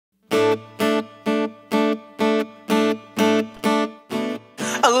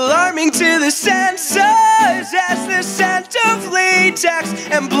alarming to the senses as the scent of latex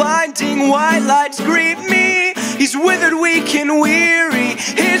and blinding white lights greet me. He's withered, weak and weary,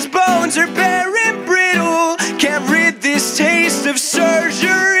 his bones are bare and brittle. Can't rid this taste of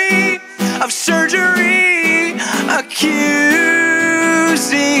surgery, accusing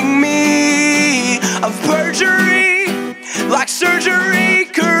me of perjury, like surgery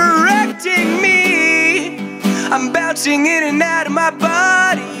correcting me. I'm bouncing in and out of my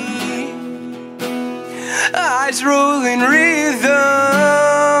body, eyes roll in rhythm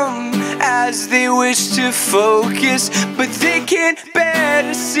as they wish to focus, but they can't bear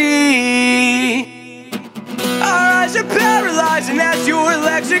to see. Our eyes are paralyzing as your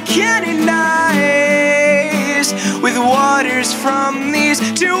legs are canonized with waters from these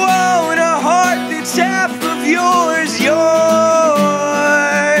to own a heart that's half of yours.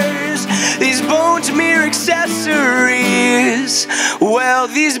 These bones mere accessories. Well,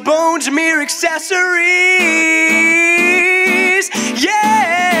 these bones mere accessories.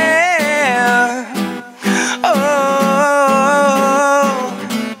 Yeah. Oh.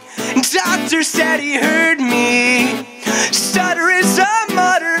 Doctor said he heard me stutter as I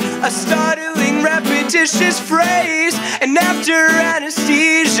mutter a startling repetitious phrase, and after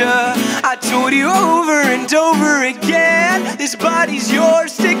anesthesia I told you over and over again, this body's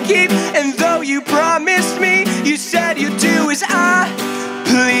yours to keep. And though you promised me, you said you'd do as I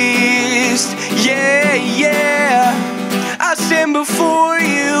pleased. Yeah, yeah, I stand before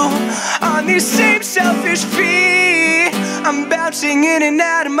you on these same selfish feet. I'm bouncing in and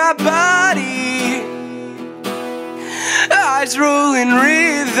out of my body, eyes roll in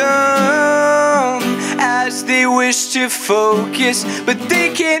rhythm as they wish to focus, but they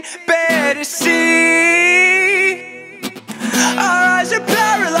can't bear to see. Our eyes are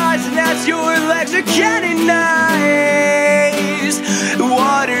paralyzing as your legs are canonized.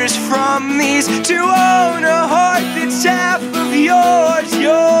 Waters from these to own a heart that's half of yours.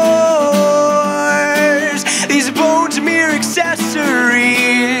 These bones mere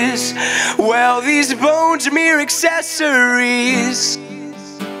accessories. Well, these bones mere accessories.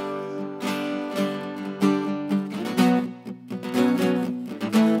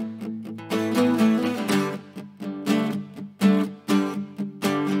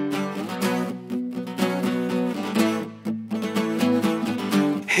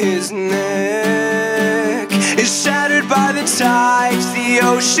 His neck is shattered by the tides. The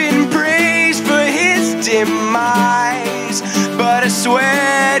ocean prays for his demise. But I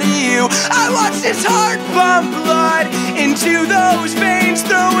swear to you, I watched his heart pump blood into those veins,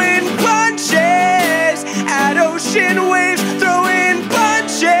 throwing punches at ocean waves, throwing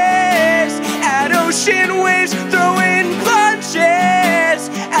punches at ocean waves, throwing punches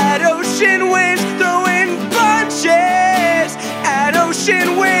at ocean waves, throwing punches at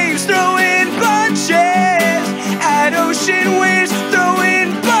ocean waves, throwing punches at ocean waves,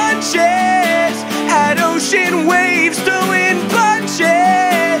 throwing punches at ocean waves, throwing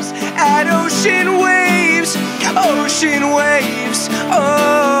punches at ocean waves, ocean waves.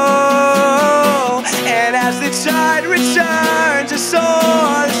 Oh, and as the tide returns, I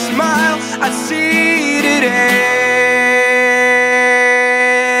saw a smile I see today.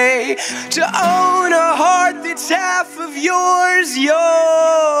 To own a heart that's half of yours.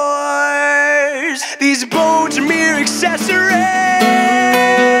 These bones are mere accessories.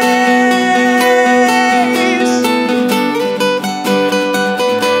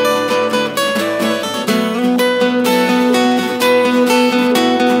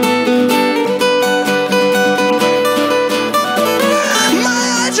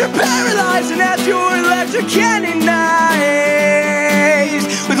 Paralyzing as your legs are canonized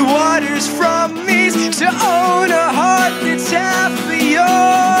with waters from these to own a